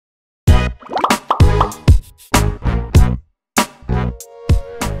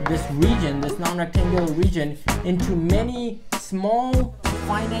this region, this non-rectangular region, into many small,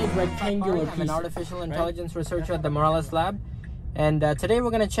 finite rectangular pieces. I'm an artificial intelligence researcher at the Morales Lab, and today we're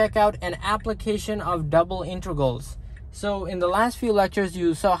going to check out an application of double integrals. So in the last few lectures,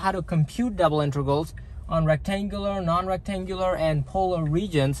 you saw how to compute double integrals on rectangular, non-rectangular, and polar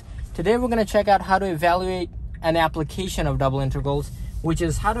regions. Today we're going to check out how to evaluate an application of double integrals, which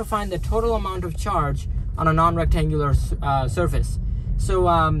is how to find the total amount of charge on a non-rectangular surface. So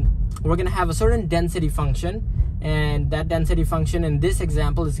we're going to have a certain density function, and that density function in this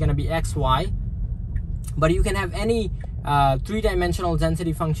example is going to be xy, but you can have any three-dimensional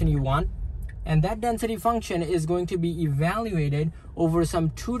density function you want, and that density function is going to be evaluated over some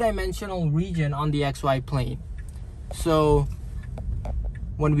two-dimensional region on the xy plane. So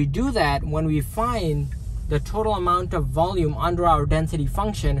when we do that, when we find the total amount of volume under our density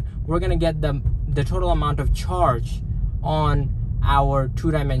function, we're going to get the total amount of charge on our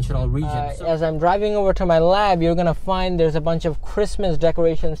two-dimensional region. As I'm driving over to my lab, you're going to find there's a bunch of Christmas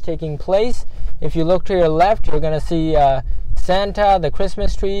decorations taking place. If you look to your left, you're going to see Santa, the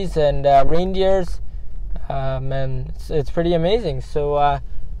Christmas trees, and reindeers, and it's pretty amazing. So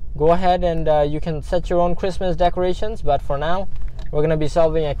go ahead and you can set your own Christmas decorations, but for now we're going to be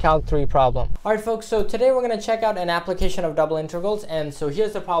solving a Calc 3 problem. Alright folks, so today we're going to check out an application of double integrals, and so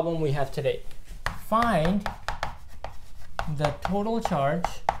here's the problem we have today. Find the total charge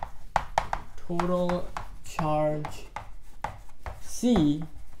C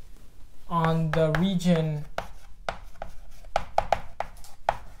on the region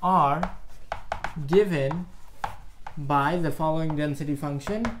R given by the following density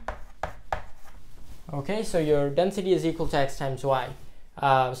function. Okay, so your density is equal to x times y.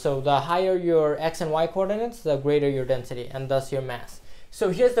 So the higher your x and y coordinates, the greater your density, and thus your mass.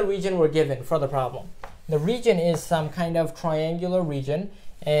 So here's the region we're given for the problem. The region is some kind of triangular region,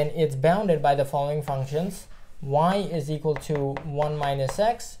 and it's bounded by the following functions. Y is equal to 1 minus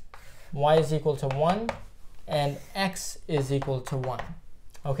x, y is equal to 1, and x is equal to 1.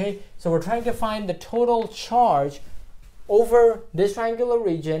 Okay, so we're trying to find the total charge over this triangular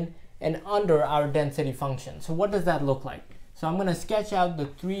region and under our density function. So what does that look like? So I'm going to sketch out the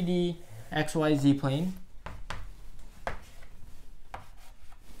 3D XYZ plane.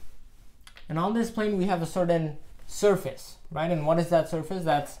 And on this plane we have a certain surface, right? And what is that surface?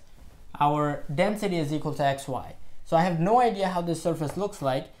 That's our density is equal to xy. So I have no idea how this surface looks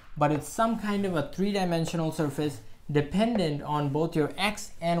like, but it's some kind of a three-dimensional surface dependent on both your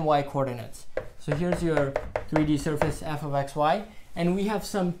x and y coordinates. So here's your 3D surface f of xy, and we have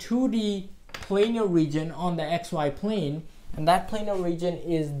some 2D planar region on the xy plane, and that planar region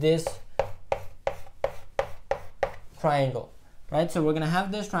is this triangle. Right, so we're going to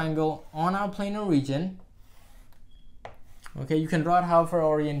have this triangle on our planar region. Okay, you can draw it however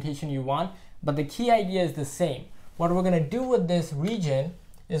orientation you want, but the key idea is the same. What we're going to do with this region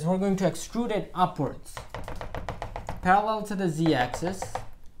is we're going to extrude it upwards, parallel to the z-axis,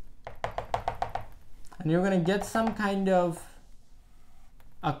 and you're going to get some kind of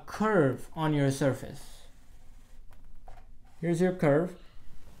a curve on your surface. Here's your curve.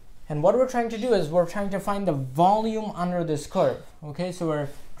 And what we're trying to do is we're trying to find the volume under this curve. Okay, so we're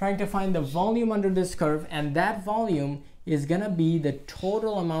trying to find the volume under this curve, and that volume is going to be the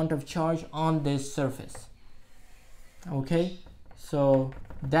total amount of charge on this surface. Okay, so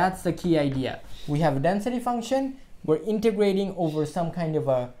that's the key idea. We have a density function. We're integrating over some kind of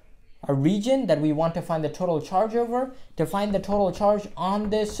a region that we want to find the total charge over. To find the total charge on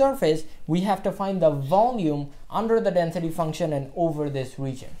this surface, we have to find the volume under the density function and over this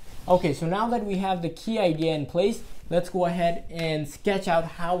region. Okay, so now that we have the key idea in place, let's go ahead and sketch out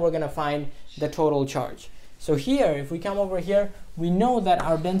how we're going to find the total charge. So here, if we come over here, we know that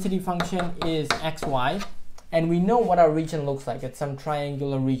our density function is xy, and we know what our region looks like. It's some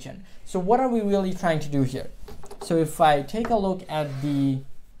triangular region. So what are we really trying to do here? So if I take a look at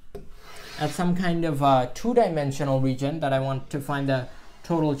some kind of two-dimensional region that I want to find the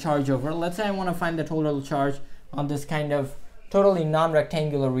total charge over, let's say I want to find the total charge on this kind of totally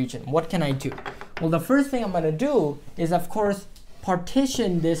non-rectangular region. What can I do? Well, the first thing I'm going to do is, of course,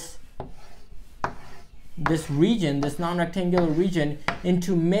 partition this region, this non-rectangular region,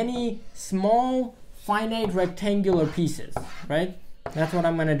 into many small finite rectangular pieces, right? That's what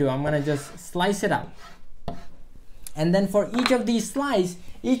I'm going to do. I'm going to just slice it out. And then for each of these slices,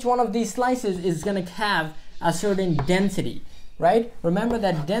 each one of these slices is going to have a certain density, right? Remember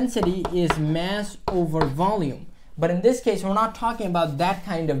that density is mass over volume. But in this case, we're not talking about that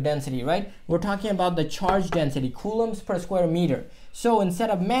kind of density, right? We're talking about the charge density, coulombs per square meter. So instead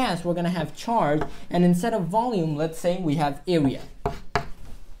of mass, we're going to have charge, and instead of volume, let's say we have area.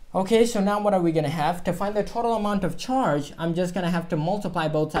 Okay, so now what are we going to have? To find the total amount of charge, I'm just going to have to multiply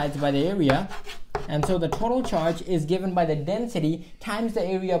both sides by the area. And so the total charge is given by the density times the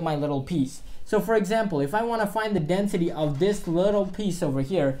area of my little piece. So for example, if I want to find the density of this little piece over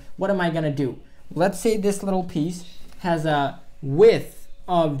here, what am I going to do? Let's say this little piece has a width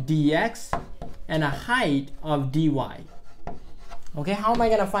of dx and a height of dy. Okay, how am I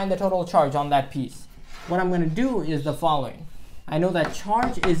going to find the total charge on that piece? What I'm going to do is the following. I know that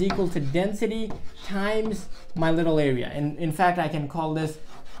charge is equal to density times my little area. And in fact, I can call this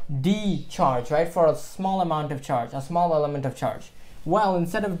d charge, right? For a small amount of charge, a small element of charge. Well,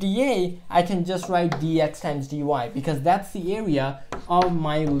 instead of dA, I can just write dx times dy because that's the area of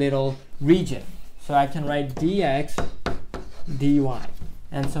my little region. So I can write dx dy.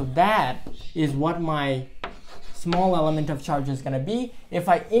 And so that is what my small element of charge is going to be. If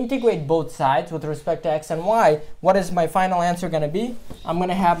I integrate both sides with respect to x and y, what is my final answer going to be? I'm going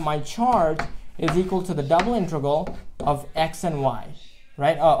to have my charge is equal to the double integral of x and y,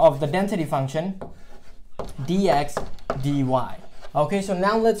 right? Of the density function dx dy. Okay, so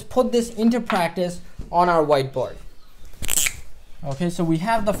now let's put this into practice on our whiteboard. Okay, so we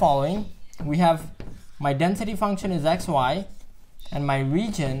have the following. We have my density function is xy, and my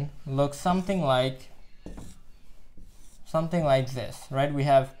region looks something like this, right? We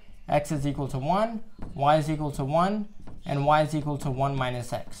have x is equal to 1, y is equal to 1, and y is equal to 1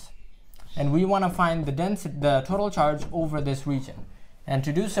 minus x. And we want to find the total charge over this region. And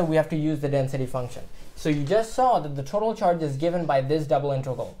to do so, we have to use the density function. So you just saw that the total charge is given by this double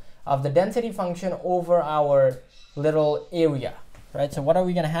integral of the density function over our little area, right? So what are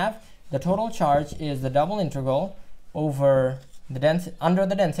we going to have? The total charge is the double integral over the under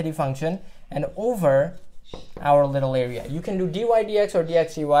the density function and over our little area. You can do dy dx or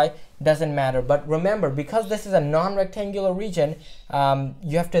dx dy, doesn't matter. But remember, because this is a non-rectangular region,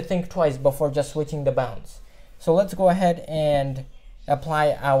 you have to think twice before just switching the bounds. So let's go ahead and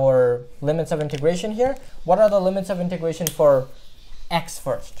apply our limits of integration here. What are the limits of integration for x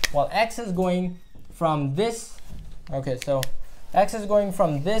first? Well, x is going from this, okay, so x is going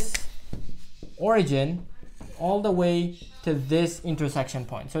from this origin all the way to this intersection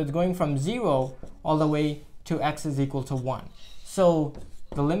point. So it's going from 0 all the way to x is equal to 1. So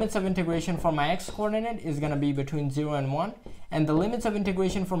the limits of integration for my x coordinate is going to be between 0 and 1. And the limits of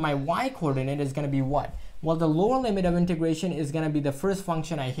integration for my y coordinate is going to be what? Well, the lower limit of integration is going to be the first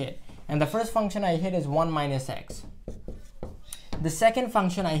function I hit. And the first function I hit is 1 minus x. The second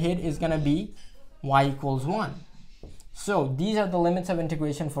function I hit is going to be y equals 1. So these are the limits of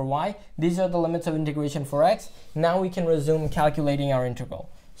integration for y. These are the limits of integration for x. Now we can resume calculating our integral.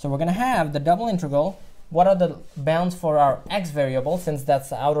 So we're going to have the double integral. What are the bounds for our x variable? Since that's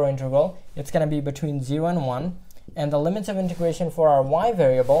the outer integral, it's going to be between 0 and 1. And the limits of integration for our y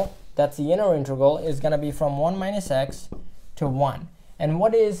variable, that's the inner integral, is going to be from 1 minus x to 1. And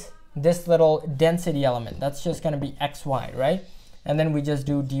what is this little density element? That's just going to be xy, right? And then we just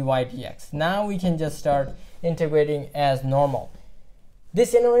do dy dx. Now we can just start integrating as normal.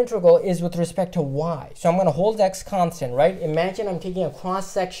 This inner integral is with respect to y. So I'm going to hold x constant, right? Imagine I'm taking a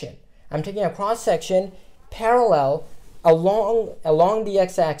cross section. I'm taking a cross section parallel along the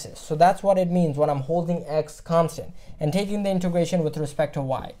x-axis. So that's what it means when I'm holding x constant and taking the integration with respect to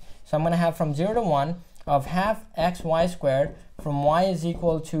y. So I'm going to have from 0 to 1 of half xy squared from y is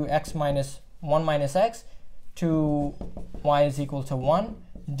equal to x minus 1 minus x to y is equal to 1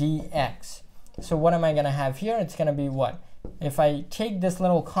 dx. So what am I going to have here? It's going to be what? If I take this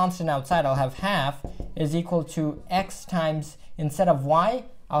little constant outside, I'll have half is equal to x times, instead of y,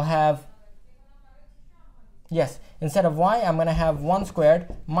 I'll have, yes, instead of y, I'm going to have 1 squared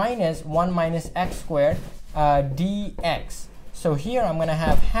minus 1 minus x squared dx. So here I'm going to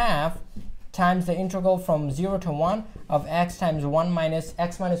have half times the integral from 0 to 1 of x times 1 minus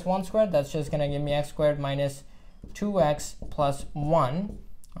x minus 1 squared. That's just going to give me x squared minus 2x plus 1,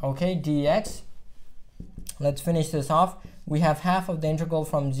 okay, dx. Let's finish this off. We have half of the integral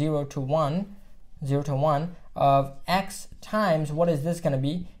from 0 to 1 of x times, what is this going to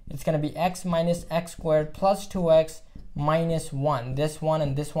be? It's going to be x minus x squared plus 2x minus 1. This one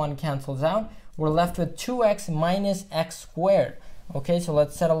and this one cancels out. We're left with 2x minus x squared. Okay, so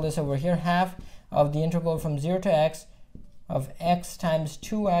let's settle this over here. Half of the integral from 0 to x of x times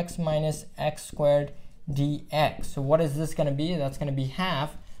 2x minus x squared dx. So what is this going to be? That's going to be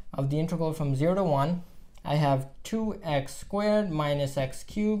half of the integral from 0 to 1. I have 2x squared minus x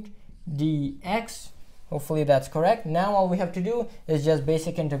cubed dx. Hopefully that's correct. Now all we have to do is just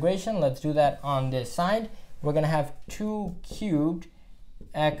basic integration. Let's do that on this side. We're going to have 2 cubed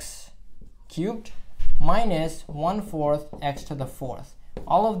x cubed minus 1/4 x to the 4th.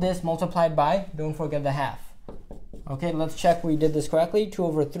 All of this multiplied by, don't forget the half. Okay, let's check we did this correctly. 2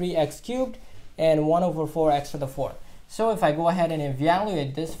 over 3x cubed and 1 over 4x to the 4th. So if I go ahead and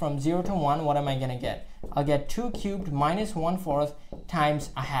evaluate this from 0 to 1, what am I going to get? I'll get 2 cubed minus 1/4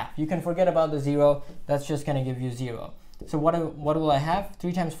 times a half. You can forget about the 0. That's just going to give you 0. So what will I have?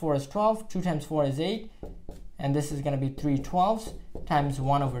 3 times 4 is 12. 2 times 4 is 8. And this is going to be 3 12ths times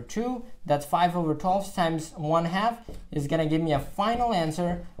 1 over 2. That's 5 over 12 times 1/2 is going to give me a final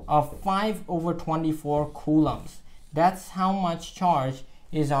answer of 5 over 24 coulombs. That's how much charge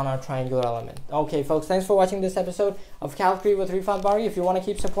is on our triangular element. Okay, folks, thanks for watching this episode of Calc 3 with Rifat Bari. If you want to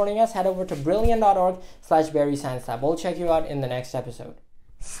keep supporting us, head over to brilliant.org/Bari Science Lab. We'll check you out in the next episode.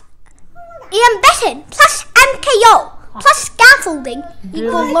 Ambition plus MKO plus scaffolding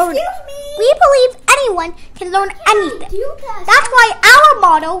equal learning. We believe anyone can learn anything. That's why our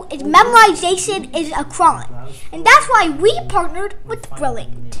motto is memorization is a crime. And that's why we partnered with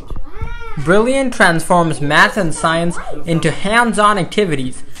Brilliant. Brilliant transforms math and science into hands-on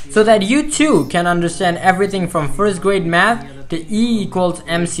activities so that you too can understand everything from first grade math to E equals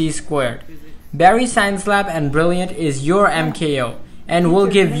MC squared. Bari Science Lab and Brilliant is your MKO and will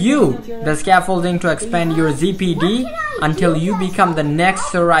give you the scaffolding to expand your ZPD until you become the next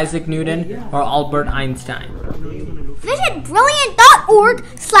Sir Isaac Newton or Albert Einstein. Visit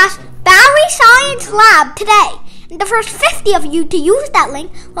brilliant.org/Bari Science Lab today. And the first 50 of you to use that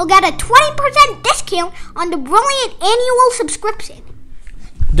link will get a 20% discount on the Brilliant annual subscription.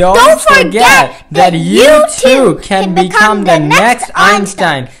 Don't forget that you too can become the next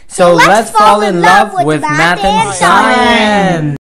Einstein. So let's fall in love with math and science.